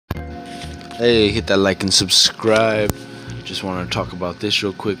Hey, hit that like and subscribe. Just want to talk about this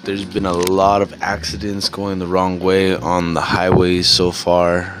real quick. There's been a lot of accidents going the wrong way on the highways so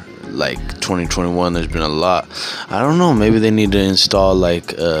far. Like 2021, there's been a lot. I don't know, maybe they need to install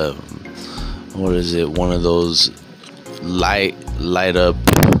like one of those light up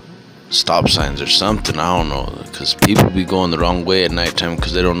stop signs or something. I don't know, because people be going the wrong way at nighttime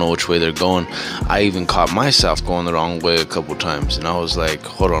because they don't know which way they're going. I even caught myself going the wrong way a couple times, and I was like,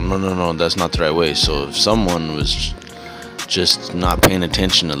 hold on, no, that's not the right way. So if someone was just not paying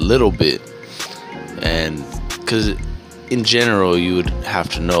attention a little bit, and because in general you would have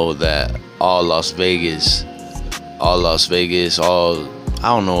to know that all Las Vegas, all I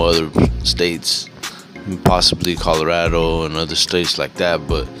don't know, other states, possibly Colorado and other states like that,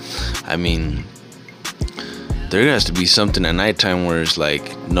 but I mean, there has to be something at nighttime where it's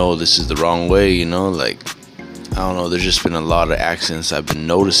like, no, this is the wrong way, you know? Like, I don't know, there's just been a lot of accidents I've been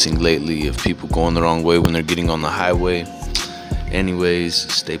noticing lately of people going the wrong way when they're getting on the highway. Anyways,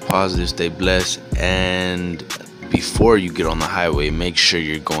 stay positive, stay blessed, and before you get on the highway, make sure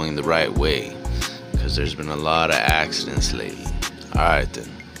you're going the right way, because there's been a lot of accidents lately. Alright then,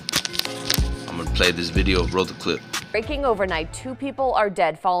 I'm gonna play this video. Roll the clip. Breaking overnight, 2 people are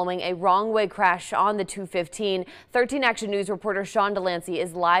dead following a wrong-way crash on the 215. 13 Action News reporter Sean Delancey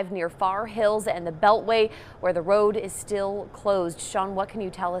is live near Far Hills and the Beltway, where the road is still closed. Sean, what can you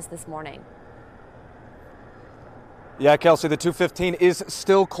tell us this morning? Yeah, Kelsey, the 215 is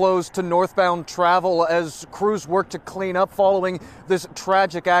still closed to northbound travel as crews work to clean up following this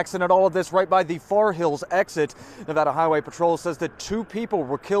tragic accident. All of this right by the Far Hills exit. Nevada Highway Patrol says that 2 people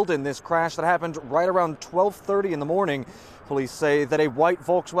were killed in this crash that happened right around 12:30 in the morning. Police say that a white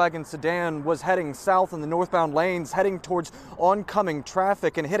Volkswagen sedan was heading south in the northbound lanes, heading towards oncoming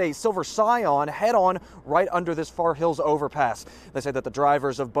traffic, and hit a silver Scion head-on right under this Far Hills overpass. They say that the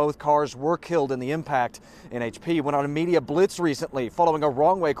drivers of both cars were killed in the impact. NHP went on a media blitz recently following a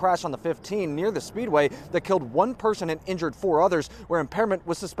wrong-way crash on the 15 near the Speedway that killed 1 person and injured 4 others, where impairment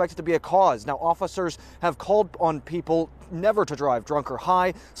was suspected to be a cause. Now, officers have called on people never to drive drunk or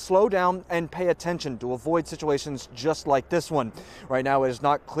high, slow down, and pay attention to avoid situations just like this one. Right now, it is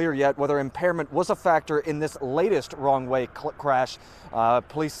not clear yet whether impairment was a factor in this latest wrong-way crash.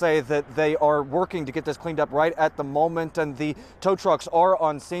 Police say that they are working to get this cleaned up right at the moment, and the tow trucks are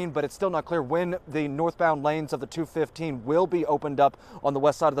on scene, but it's still not clear when the northbound lanes of the 215 will be opened up on the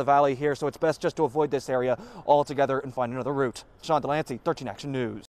west side of the valley here, so it's best just to avoid this area altogether and find another route. Sean Delancey, 13 Action News.